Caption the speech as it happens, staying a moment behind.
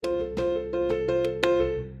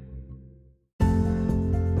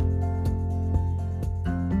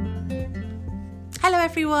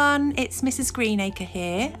everyone, it's Mrs Greenacre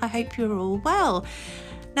here. I hope you're all well.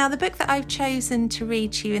 Now, the book that I've chosen to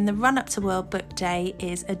read to you in the run-up to World Book Day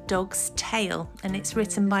is A Dog's Tale, and it's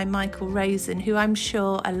written by Michael Rosen, who I'm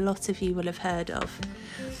sure a lot of you will have heard of.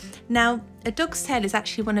 Now, A Dog's Tale is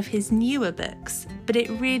actually one of his newer books, but it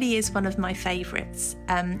really is one of my favourites.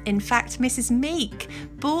 In fact, Mrs Meek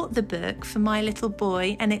bought the book for my little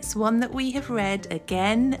boy, and it's one that we have read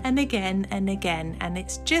again and again and again, and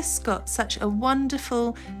it's just got such a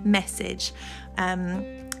wonderful message.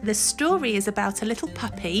 The story is about a little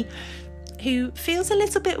puppy who feels a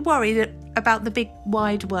little bit worried about the big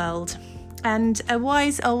wide world, and a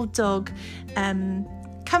wise old dog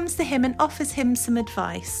comes to him and offers him some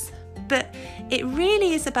advice. But it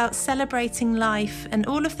really is about celebrating life and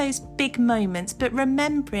all of those big moments, but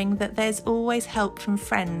remembering that there's always help from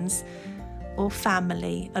friends or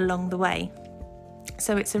family along the way.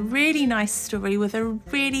 So it's a really nice story with a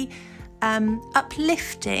really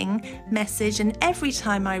uplifting message, and every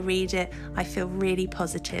time I read it I feel really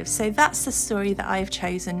positive. So that's the story that I've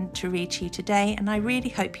chosen to read to you today, and I really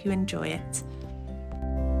hope you enjoy it.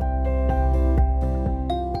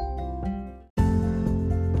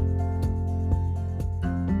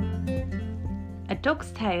 A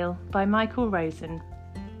Dog's Tale by Michael Rosen.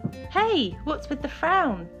 Hey, what's with the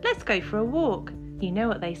frown? Let's go for a walk. You know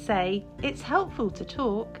what they say, it's helpful to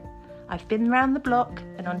talk. I've been round the block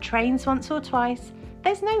and on trains once or twice.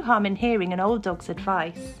 There's no harm in hearing an old dog's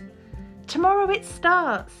advice. Tomorrow it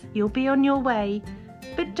starts, you'll be on your way,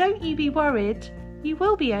 but don't you be worried, you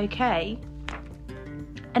will be okay.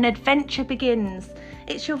 An adventure begins.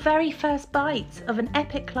 It's your very first bite of an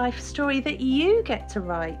epic life story that you get to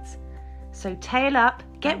write. So tail up,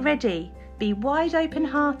 get ready, be wide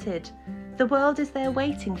open-hearted. The world is there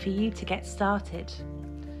waiting for you to get started.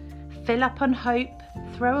 Fill up on hope,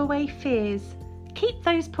 throw away fears, keep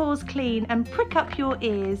those paws clean and prick up your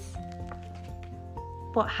ears.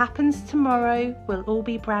 What happens tomorrow will all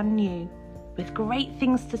be brand new, with great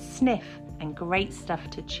things to sniff and great stuff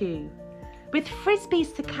to chew. With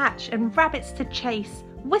frisbees to catch and rabbits to chase,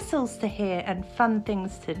 whistles to hear and fun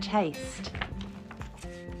things to taste.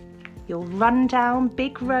 You'll run down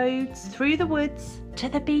big roads, through the woods, to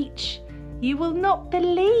the beach. You will not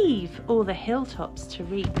believe all the hilltops to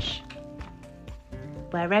reach.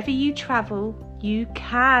 Wherever you travel, you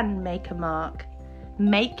can make a mark.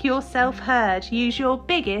 Make yourself heard, use your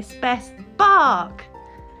biggest, best bark.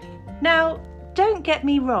 Now, don't get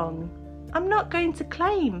me wrong. I'm not going to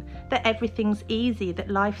claim that everything's easy, that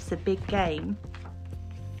life's a big game.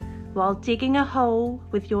 While digging a hole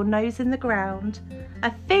with your nose in the ground,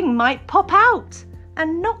 a thing might pop out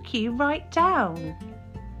and knock you right down.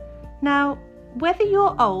 Now, whether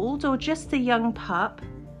you're old or just a young pup,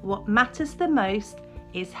 what matters the most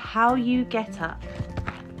is how you get up.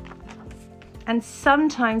 And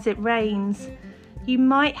sometimes it rains. You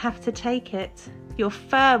might have to take it. Your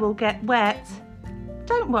fur will get wet.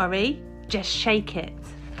 Don't worry, just shake it.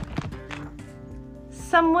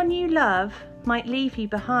 Someone you love might leave you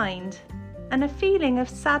behind, and a feeling of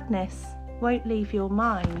sadness won't leave your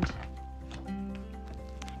mind.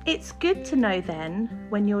 It's good to know then,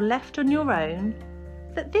 when you're left on your own,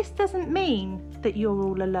 that this doesn't mean that you're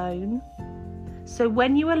all alone. So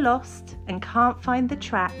when you are lost and can't find the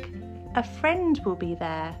track, a friend will be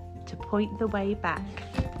there to point the way back.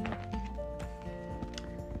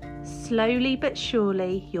 Slowly but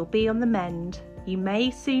surely you'll be on the mend. You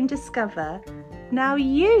may soon discover now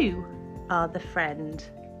you are the friend.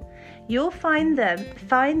 You'll find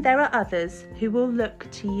there are others who will look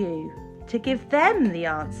to you to give them the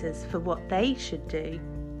answers for what they should do.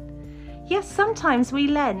 Yes, sometimes we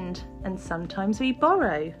lend and sometimes we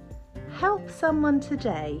borrow. Help someone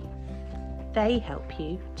today, they help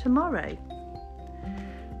you tomorrow.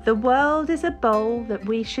 The world is a bowl that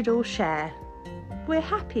we should all share. We're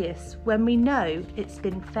happiest when we know it's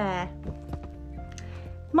been fair.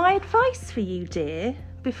 My advice for you, dear,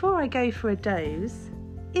 before I go for a doze,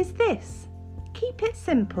 is this: keep it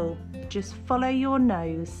simple, just follow your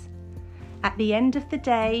nose. At the end of the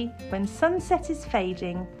day, when sunset is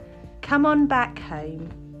fading, come on back home,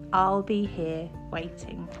 I'll be here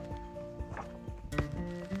waiting.